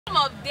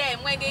of them,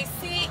 when they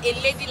see a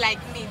lady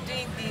like me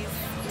doing this,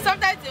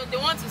 sometimes they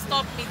want to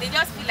stop me. They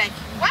just feel like,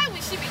 why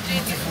would she be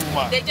doing this?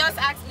 They just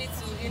ask me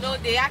to, you know,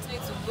 they ask me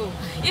to go.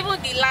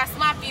 Even the last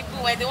man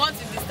people, when they want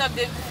to disturb,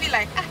 they feel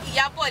like,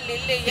 Ijebu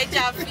lele,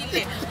 yeja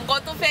file,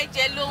 ngoto fe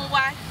je lo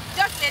nwa,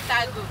 just let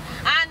her go.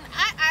 And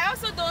I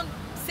also don't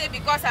say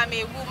because I'm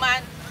a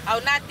woman, I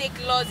will not take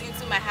laws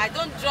into my heart. I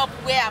don't drop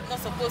where I'm not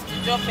supposed to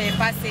drop a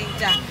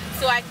passenger.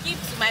 So I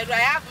keep to my road.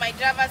 I have my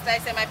driver's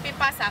license, my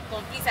papers are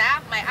complete, I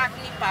have my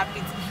acne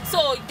permit.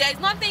 So there's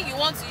nothing you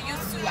want to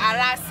use to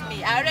harass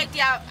me.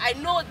 I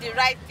know the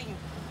right thing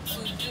to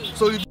do.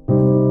 So you...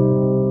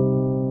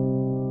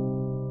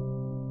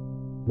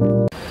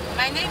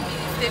 My name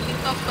is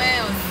Temitope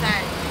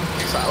Osai.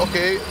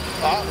 Okay,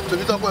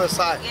 Temitope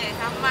Osai. Yes,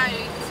 I'm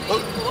married to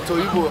Ijebu. To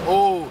Ijebu.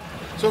 Oh,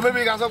 so maybe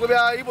you can talk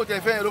about Ijebu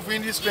to find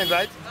in this trend,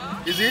 right?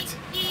 Is it?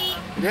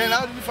 Then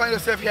how do you find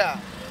yourself here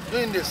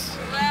doing this?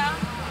 Well,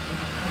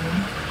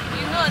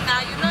 you know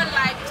now,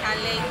 life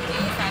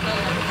challenges and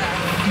all of that.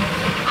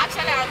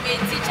 Actually, I'm a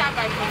teacher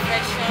by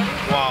profession.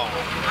 Wow.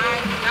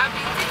 And I've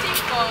been teaching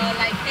for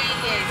like 10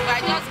 years, but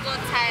I just got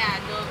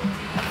tired of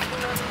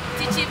the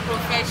teaching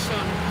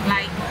profession.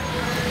 Like,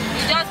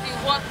 you just be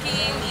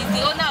working, it's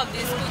the owner of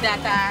the school that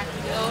are,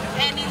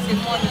 earning the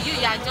money. You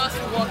are just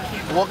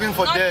working. Working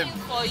for them.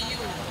 Nothing for you.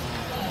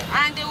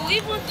 And they will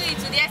even do it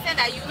to the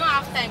extent that you don't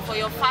have time for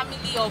your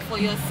family or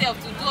for yourself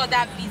to do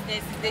other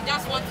businesses. They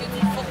just want you to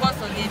focus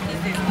on their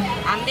business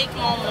and make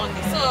more money.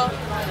 So,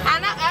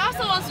 and I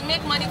also want to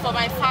make money for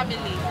my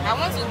family. I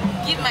want to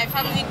give my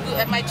family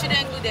my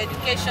children good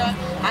education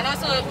and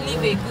also live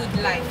a good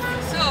life.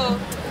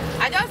 So,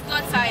 I just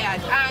got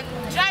tired, and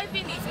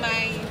driving is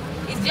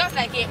just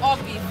like a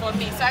hobby for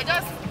me. So I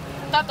just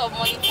thought of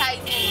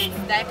monetizing it,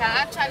 that I can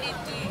actually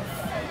do it.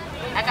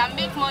 I can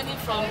make money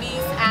from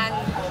it, and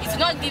it will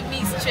not give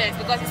me stress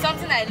because it's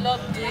something I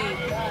love doing.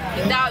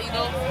 Without,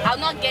 I'll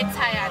not get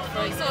tired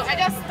for it. So I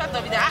just thought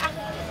of it that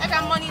I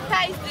can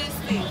monetize this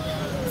thing.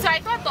 So I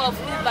thought of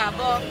Uber,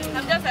 but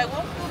I'm just like,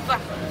 what Uber?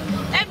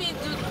 Let me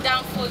do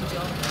downfall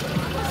job.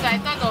 So I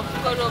thought of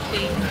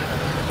Korope.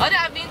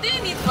 Although I've been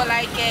doing it for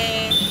like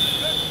 9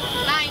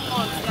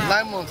 months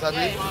now. 9 months, have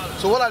you?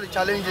 So what are the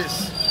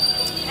challenges?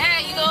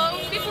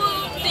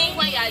 People think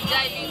when you are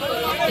driving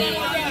Korope,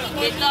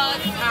 they thought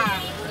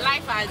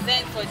life has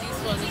end for this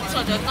one. So this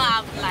one does not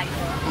have life.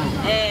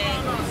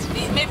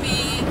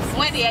 Maybe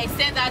when they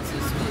send her to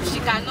school, she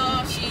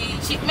cannot.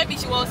 Maybe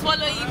she was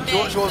following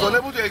them. She was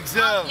unable to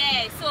excel.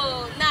 Yeah.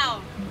 So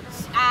now,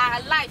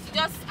 her life, she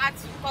just had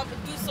to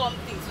do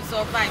something to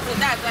survive. So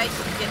that's why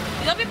she gets.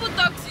 People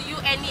talk to you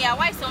anyhow.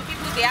 Why some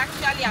people they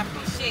actually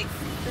appreciate.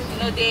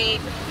 They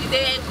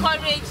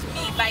encourage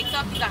me by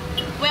talking that,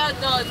 well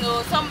done.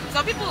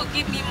 Some people will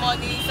give me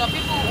money. Some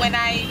people, when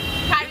I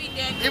carry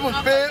them, even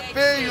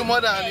pay you more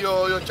than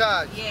your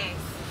charge. Yes.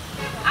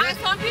 And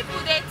some people,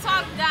 they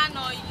talk down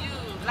on you.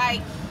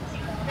 Like,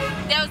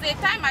 there was a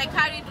time I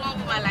carried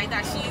one woman like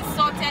that. She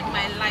insulted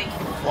my life.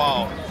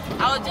 Wow.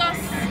 I was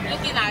just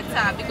looking at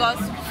her because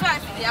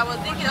first I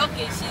was thinking,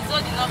 okay, she's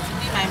old enough to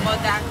be my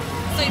mother.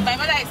 So if my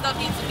mother is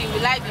talking to me,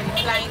 will I be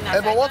replying?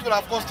 But what would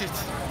have cost it?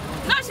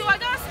 No, she was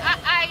just,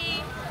 I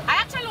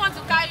actually want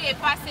to carry a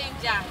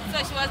passenger.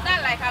 So she was not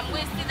like, I'm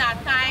wasting her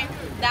time,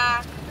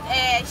 that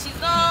she's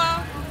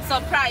not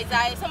surprised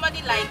that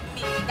somebody like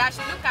me, that she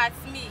look at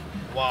me,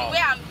 the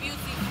way I'm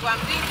beautiful, I'm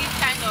doing this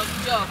kind of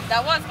job.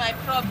 That was my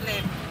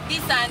problem,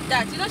 this and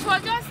that. She was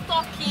just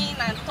talking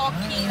and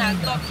talking and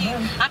talking.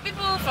 And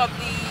people from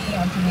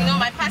the,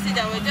 my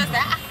passenger were just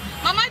like,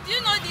 Mama, do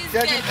you know this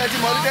girl?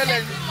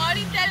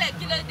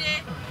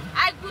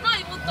 I could not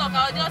even talk,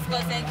 I was just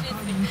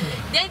concentrating.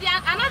 Then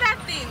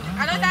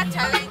another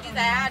challenge is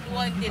I had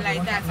one day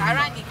like that,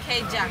 around the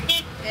Keja,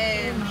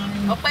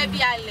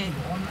 Opebi Island,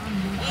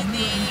 in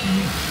the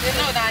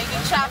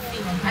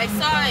traffic. I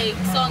saw a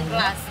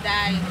sunglass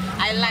that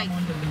I liked,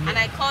 and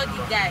I called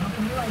the guy.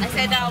 I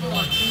said, how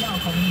much?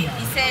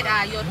 He said,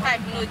 your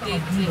type no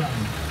date.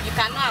 You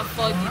cannot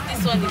afford it.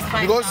 This one is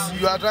fine. Because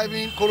you are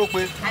driving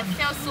Korope. I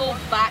felt so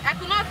bad. I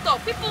could not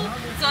talk. People,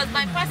 it was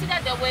my passenger,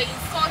 they were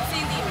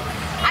insulting him.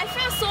 I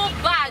felt so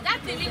bad. That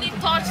thing really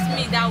touched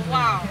me. That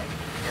wow.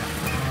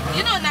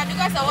 Now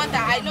because of what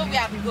I know we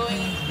are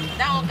going,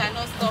 that one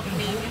cannot stop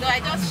me.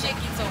 I just shake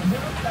it off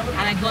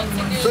and I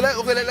continue. So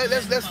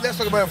let's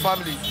talk about your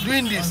family.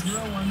 Doing this,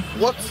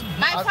 what?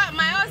 My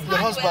husband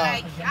was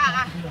like,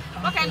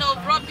 what kind of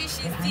rubbish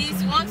is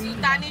this? You want to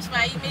tarnish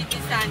my image,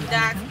 this and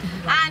that.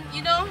 And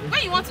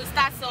when you want to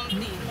start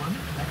something,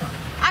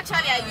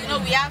 actually,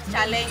 we have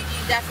challenges.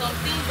 There are some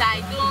things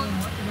I don't,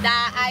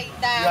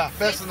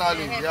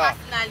 personally.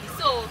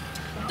 So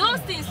those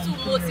things too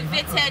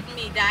motivated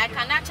me that I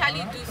can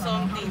actually do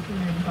something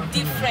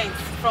different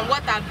from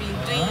what I've been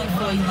doing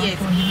for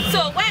years.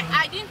 So when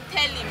I didn't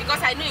tell him,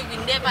 because I know he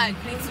will never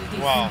agree to this.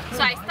 Wow.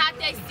 So I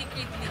started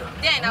secretly.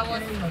 Then I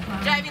was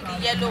driving the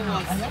yellow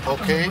ones.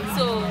 Okay.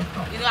 So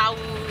I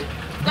will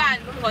go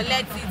and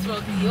collect it from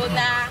the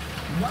owner.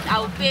 I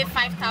will pay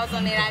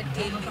 5,000 naira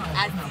daily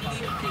as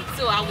delivery.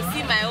 So I will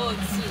see my own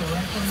too.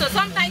 So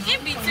sometimes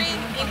in between,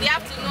 in the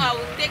afternoon, I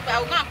will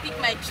go and pick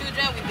my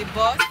children with the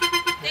bus,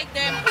 take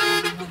them,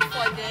 cook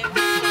for them,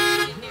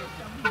 continue.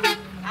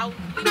 I will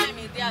leave them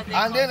in there.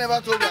 And they never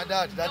told your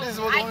dad that this is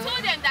what I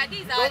told them that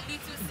this is our little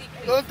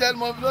secret. Don't tell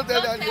mom, don't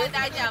tell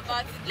daddy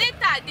about it.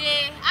 Later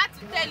they had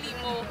to tell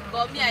him,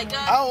 but me I just.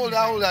 How old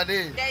are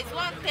they? There is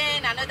one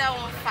 10, another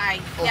one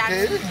 5. Okay. They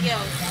are 2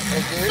 girls.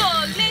 Okay. So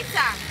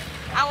later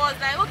I was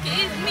like,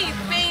 okay, it's me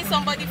paying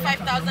somebody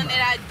 5,000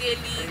 naira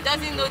daily,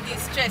 doesn't know the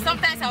stress.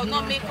 Sometimes I will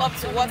not make up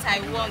to what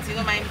I want, you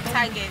know, my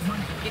targets,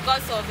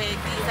 because of this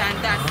and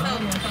that. So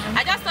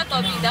I just thought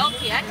of it that,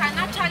 okay, I can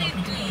actually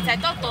do it. I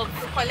thought of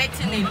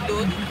collecting a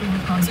loan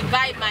to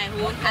buy my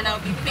own, and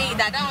I'll be paying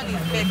that. That one is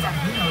better.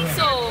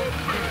 So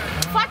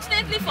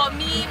fortunately for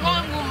me,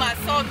 one woman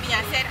saw me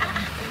and said,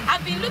 I've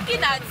been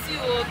looking at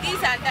you,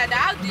 this and that.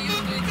 How do you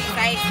do this?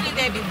 I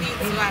explained everything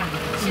to her.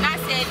 She now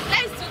said,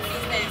 let's do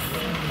business.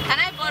 Can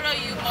I borrow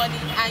you money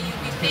and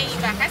you'll be paying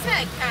back? I said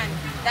I can,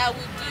 that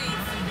will do it.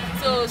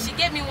 So she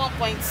gave me 1.2.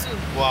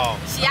 Wow.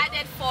 She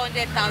added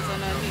 400,000 on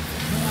it.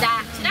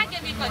 That she now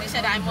gave me condition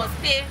that I must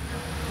pay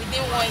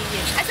within 1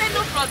 year. I said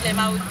no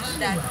problem, I will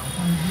do that.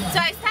 So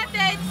I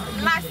started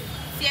last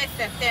year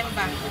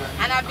September,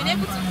 and I've been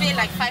able to pay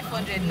like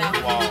 500 now.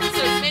 Wow.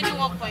 So remaining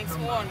 1.1.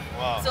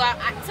 Wow.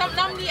 So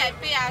normally I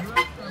pay at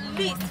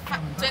least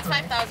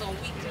 25,000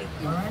 weekly.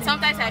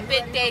 Sometimes I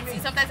pay 30,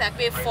 sometimes I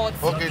pay 40.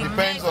 Okay,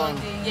 depends on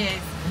the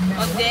yes.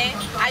 And then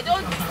I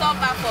don't disturb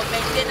her for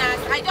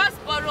maintenance. I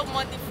just borrow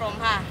money from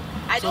her.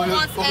 I so don't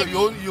want any.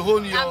 You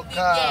own your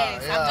car.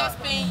 Yes, yeah. I'm just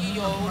paying you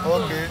your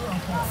own. Okay.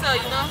 So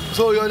you know.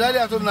 So your daddy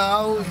at home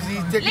now, is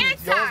he taking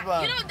Later, your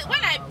husband? you know,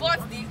 when I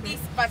bought this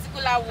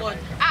particular one,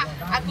 I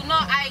could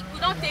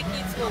not take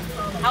it home.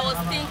 I was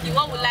thinking,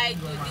 what will I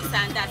do, this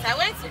and that. I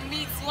went to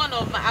meet one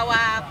of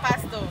our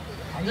pastor,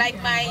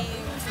 like my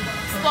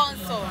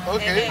sponsor,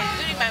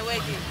 during my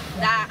wedding.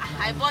 That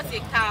I bought a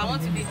car, I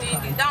want to be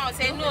doing this. That one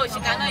said, no, she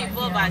cannot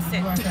involve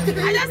herself.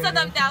 I just thought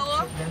of that,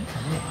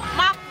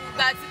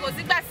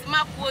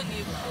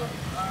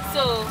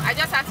 so I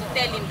just had to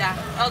tell him that,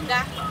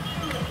 Olga,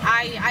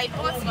 I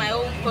bought my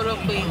own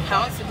Korope, I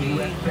want to be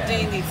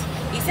doing it.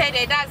 He said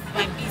that that's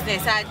my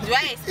business. Do I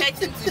expect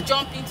him to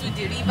jump into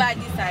the river,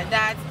 this and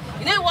that?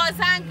 You know, he was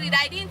angry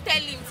that I didn't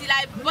tell him till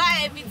I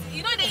buy everything.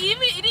 You know, he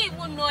didn't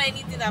even know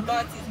anything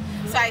about it.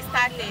 So I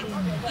started.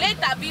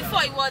 Later,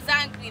 before he was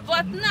angry,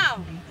 but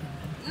now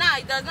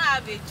he does not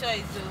have a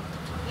choice though.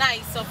 Now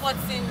he's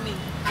supporting me.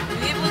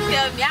 He even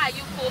tell me, how are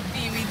you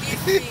coping with this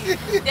thing?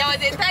 There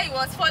was a time he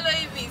was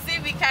following me,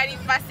 seeing me carrying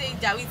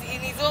passenger in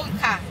his own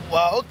car.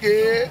 Wow,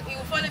 okay. He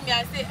will follow me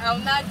and say, I'll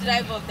not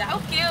drive up that.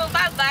 Okay,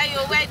 bye-bye,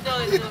 well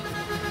done.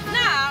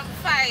 Nah, I'm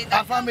fine.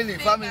 And family.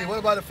 What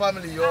about the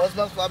family? Your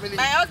husband's family?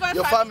 My husband's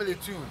Your family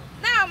too?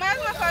 Now, my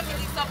husband's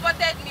family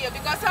supported me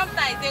because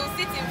sometimes they will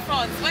sit in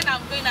front when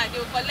I'm going and they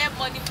will collect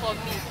money for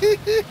me.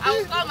 I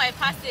will call my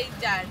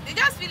passenger. They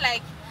just feel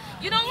like,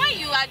 you know, when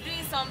you are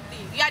doing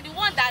something, you are the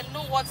one that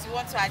know what you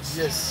want to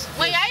achieve. Yes.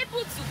 When you are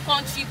able to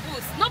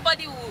contribute,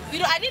 nobody will, you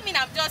know, I didn't mean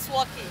I'm just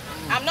working.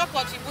 I'm not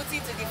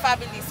contributing to the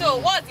family.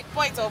 So what's the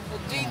point of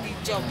doing the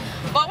job?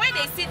 But when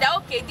they see that,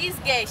 okay, this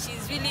girl,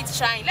 she's really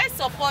trying, let's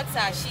support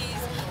her.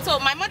 So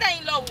my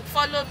mother-in-law will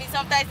follow me.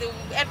 Sometimes they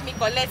will help me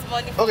collect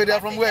money. Okay, they're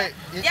from where?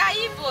 They are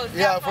Igbos.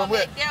 Yeah, from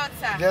where?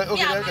 Delta.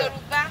 Okay, I'm Delta.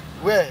 Yoruba.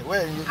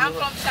 Where? I'm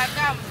from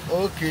Shagam.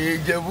 Okay,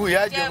 Ijebu.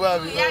 Yeah,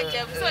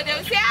 Ijebu. So they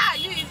will say,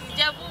 you is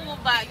Ijebu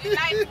woman, you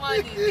like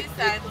money, this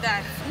and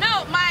that.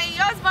 No, my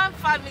husband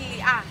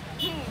family,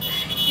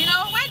 you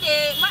know,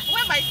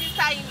 when my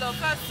sister-in-law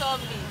first saw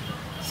me,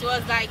 she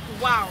was like,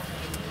 wow.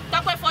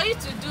 But for you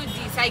to do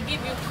this, I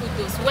give you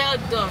kudos. Well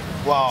done.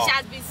 Wow. She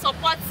has been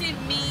supporting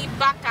me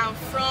back and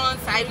front.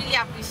 I really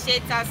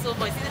appreciate her so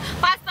much.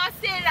 Pastor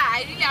Sarah,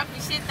 I really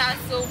appreciate her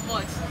so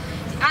much.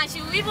 And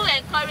she will even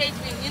encourage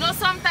me. You know,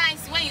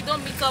 sometimes when you don't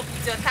meet up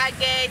with your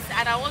targets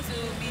and I want to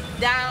be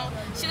down,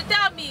 she'll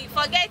tell me,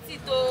 forget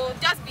it,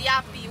 just be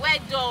happy. Well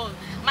done.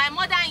 My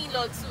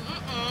mother-in-law too.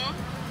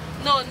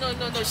 No.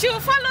 She will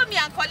follow me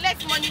and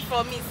collect money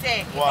from me,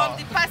 say, from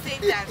the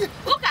passengers.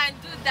 Who can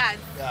do that?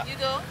 Yeah. You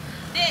know?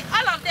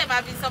 All of them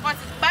have been supported.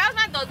 My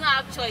husband does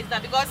not have choice now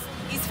because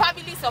his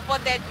family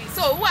supported me.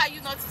 So who are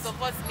you not to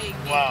support me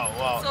again?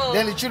 Wow. So,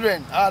 then the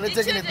children, they're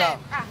taking it now.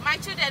 My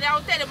children, I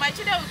will tell them. My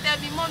children will tell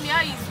me, Mommy,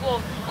 how is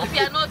work? Hope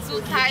you are not too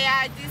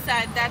tired, this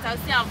and that.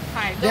 I'll say I'm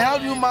fine. Then how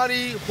do you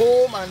marry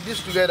home and this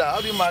together? How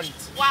do you marry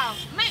it? Wow.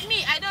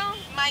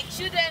 My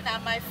children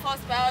are my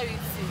first priority.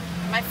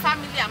 My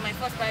family are my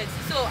first priority.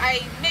 So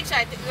I make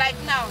sure, like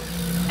now,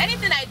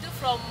 anything I do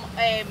from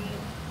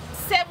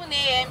 7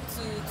 a.m.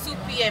 to 2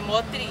 p.m.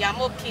 or 3,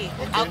 I'm okay.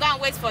 I'll go and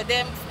wait for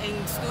them in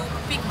school,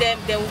 pick them,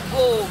 they will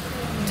go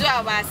do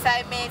our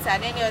assignments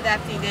and any other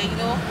thing, then, you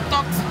know,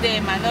 talk to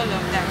them and all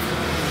of that.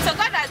 So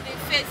God has been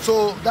face.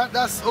 So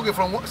that's okay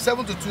from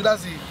 7 to 2.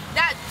 That's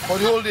for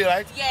the whole day,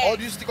 right? Yeah. Or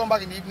do you still come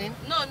back in the evening?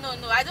 No.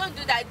 I don't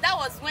do that. That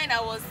was when I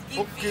was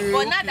giving. Okay,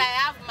 but now that I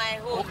have my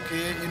own.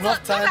 Okay,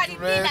 enough time to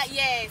rest.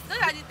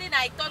 Those are the things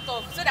I thought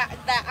of, so that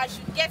I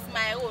should get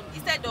my own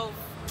instead of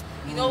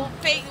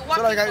paying.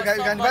 So that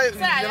you can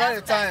divide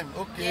the time.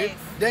 Okay. Yes.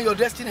 Then your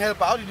destined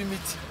helper, how did you meet?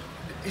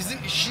 Is it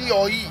she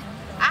or he?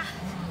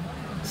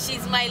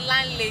 She's my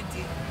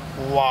landlady.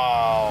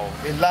 Wow,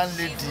 a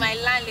landlady. She's my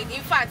landlady.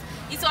 In fact,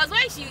 it was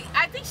when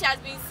I think she has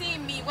been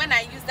seeing me when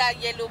I use that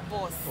yellow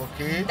bus.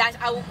 Okay. That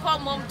I will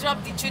come home,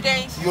 drop the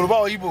children. Yoruba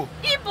or Igbo?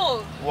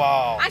 Igbo.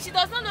 Wow. And she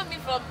does not know me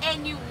from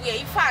anywhere.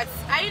 In fact,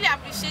 I really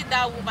appreciate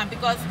that woman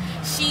because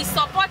she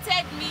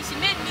supported me. She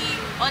made me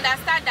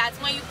understand that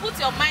when you put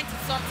your mind to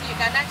something, you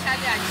can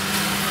actually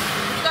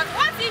achieve. Because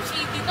what if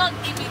she did not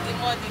give me the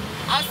money?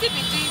 I'll still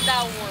be doing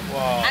that one.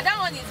 Wow. And that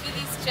one is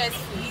really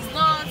stressful.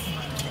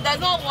 It does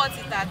not want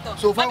it at all.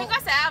 So but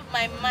because I have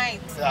my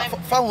mind. What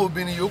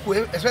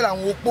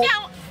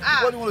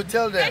do you want to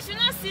tell them? They should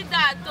not sit there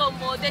at home.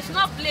 They should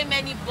not blame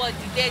anybody.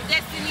 Their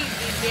destiny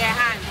is in their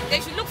hands. They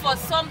should look for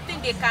something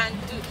they can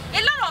do.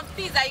 A lot of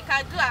things that you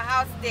can do at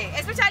house there,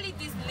 especially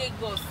this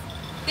Lagos.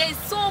 There's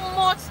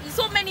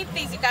so many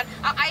things you can.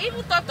 I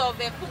even thought of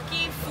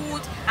cooking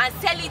food and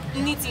selling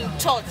it in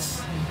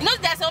church. You know,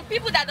 there are some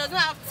people that doesn't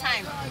have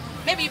time.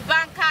 Maybe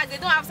bankers, they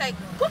don't have time.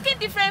 Cooking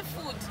different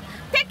food.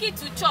 Take it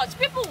to church.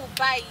 People will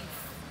buy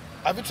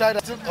it. Have you tried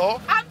that? Oh?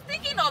 I'm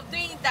thinking of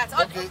doing that.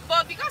 Okay.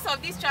 But because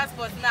of this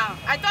transport now,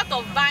 I thought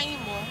of buying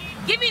more,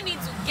 giving it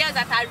to girls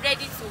that are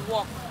ready to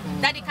work,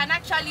 that they can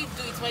actually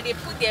do it when they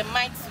put their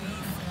mind to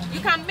it.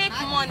 You can make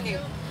money.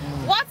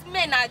 What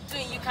men are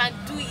doing, you can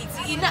do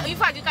it. In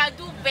fact, you can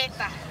do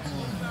better.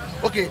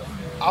 Okay.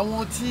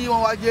 Àwọn tí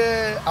wọ́n wá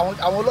jẹ́ àwọn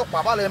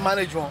ọlọ́pàá bá lè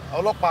manage wọn,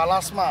 ọlọ́pàá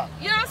LASTMA.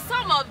 You know,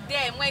 some of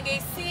them, when they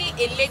see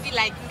a lady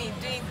like me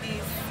doing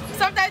this,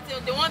 sometimes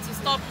they want to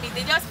stop me.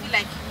 They just feel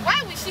like,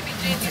 why would she be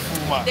doing this?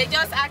 They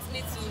just ask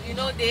me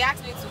to, they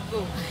ask me to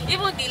go.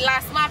 Even the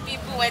LASTMA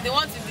people, when they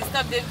want to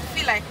disturb, they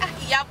feel like,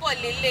 Ijebu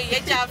lele,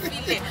 yeja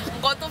file,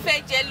 ngoto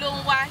fe je lo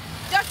nwa.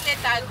 Just let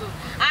her go.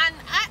 And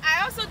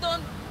I also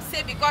don't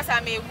say because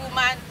I'm a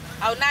woman,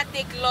 I will not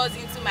take laws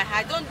into my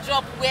heart. I don't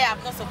drop where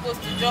I'm not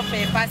supposed to drop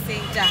a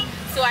passenger.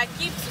 So I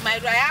keep to my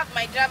I have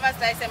my driver's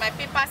license, my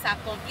papers are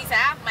complete,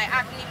 I have my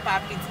acne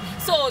permit.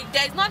 So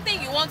there's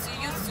nothing you want to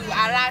use to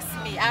harass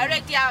me.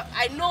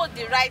 I know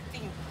the right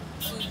thing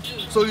to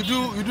do. So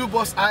you do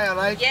bus hire,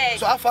 right? Yes.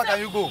 So how far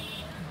can you go?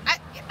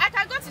 I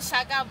can go to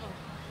Shagamu.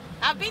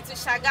 I've been to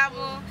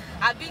Shagamu,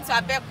 I've been to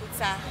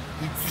Abeokuta.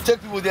 You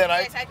take people there,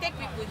 right? Yes, I take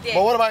people there.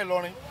 But what about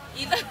Ilorin?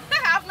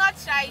 I've not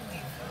tried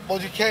it.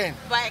 But you can.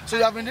 But so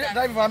you have been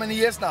driving for how many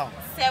years now?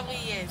 7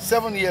 years.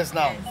 7 years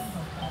now. Yes.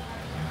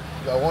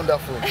 You are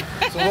wonderful.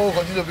 So God will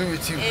continue to be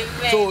with you.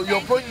 Amen. So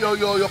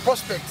your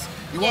prospects,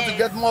 you want to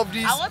get more of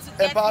these,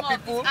 empower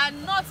people?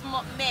 And not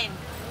more men,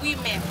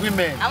 women.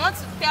 Women. I want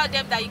to tell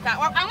them that you can.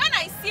 And when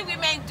I see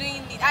women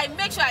doing it, I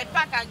make sure I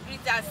park and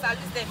greet them and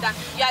salute them that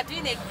you are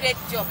doing a great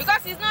job.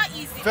 Because it's not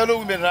easy. Fellow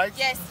women, right?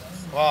 Yes.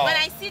 Wow. When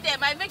I see them,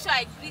 I make sure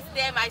I greet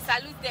them, I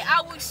salute them,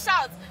 I will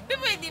shout.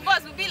 People in the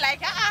bus will be like,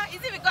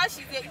 is it because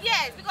she's there?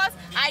 Yes, because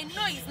I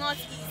know it's not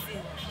easy.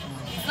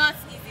 It's not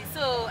easy.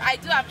 So I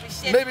do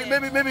appreciate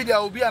it. Maybe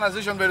there will be an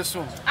association very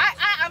soon.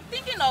 I'm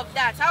thinking of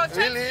that. I was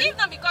trying, really? if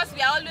not because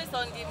we are always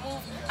on the move,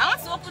 I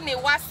want to open a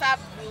WhatsApp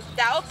group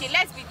that, okay,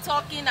 let's be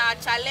talking our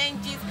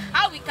challenges,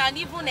 how we can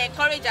even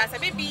encourage us,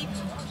 maybe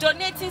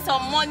donating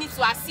some money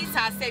to assist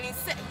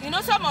ourselves. You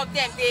know, some of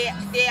them,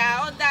 they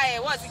are under,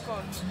 what's it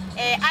called?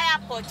 Higher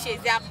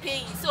purchase, they are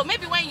paying. So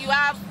maybe when you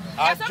have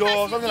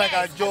something like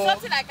a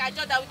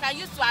job that we can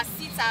use to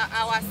assist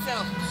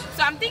ourselves.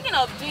 So I'm thinking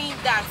of doing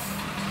that.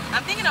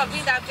 I'm thinking of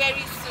doing that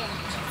very soon.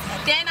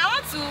 Then I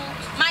want to,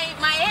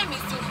 my aim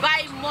is to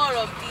buy more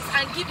of this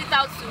and give it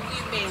out to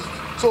women.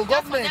 So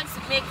government, for them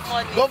to make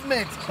money.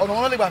 Government,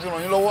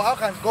 how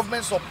can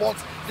government support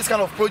this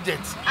kind of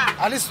projects?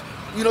 At least,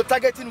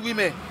 targeting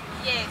women.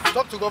 Yes.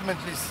 Talk to government,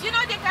 please. They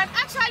can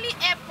actually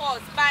help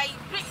us by,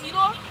 bringing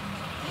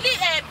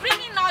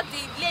out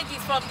the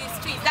ladies from the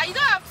streets. That you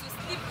don't have to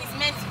sleep with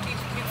men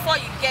before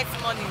you get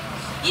money.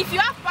 If you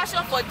have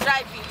passion for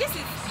driving, this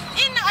is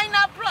in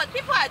abroad.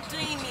 People are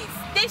doing it.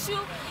 They should.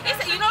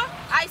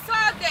 I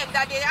saw them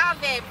that they have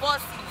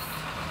buses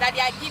that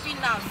they are giving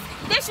out.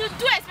 They should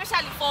do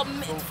especially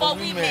for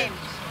women.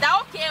 That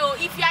okay,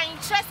 if you are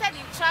interested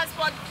in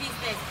transport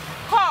business,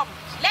 come.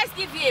 Let's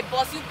give you a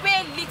bus. You pay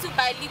little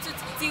by little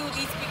till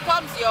it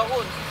becomes your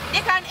own.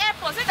 They can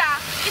help us so that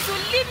it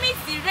will limit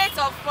the rate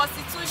of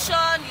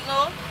prostitution.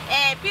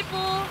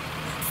 People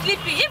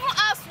sleeping. Even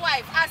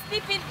housewives are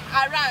sleeping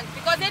around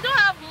because they don't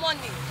have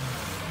money.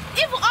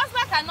 Even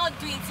husband cannot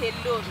do it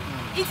alone.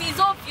 It is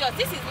obvious.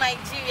 This is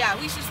Nigeria.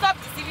 We should stop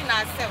deceiving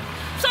ourselves.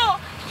 So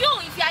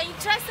if you are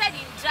interested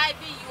in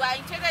driving, you are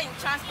interested in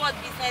transport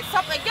business,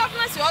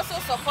 government should also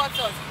support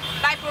us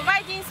by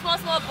providing small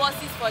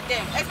buses for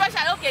them.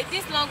 Especially, okay,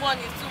 this long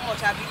one is too much,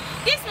 Abi.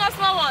 This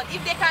small one,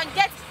 if they can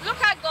get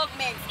local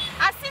government,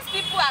 assist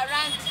people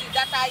around you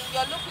that are in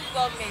your local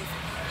government,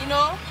 you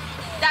know,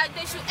 that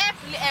they should help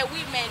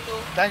women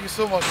though. Thank you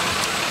so much.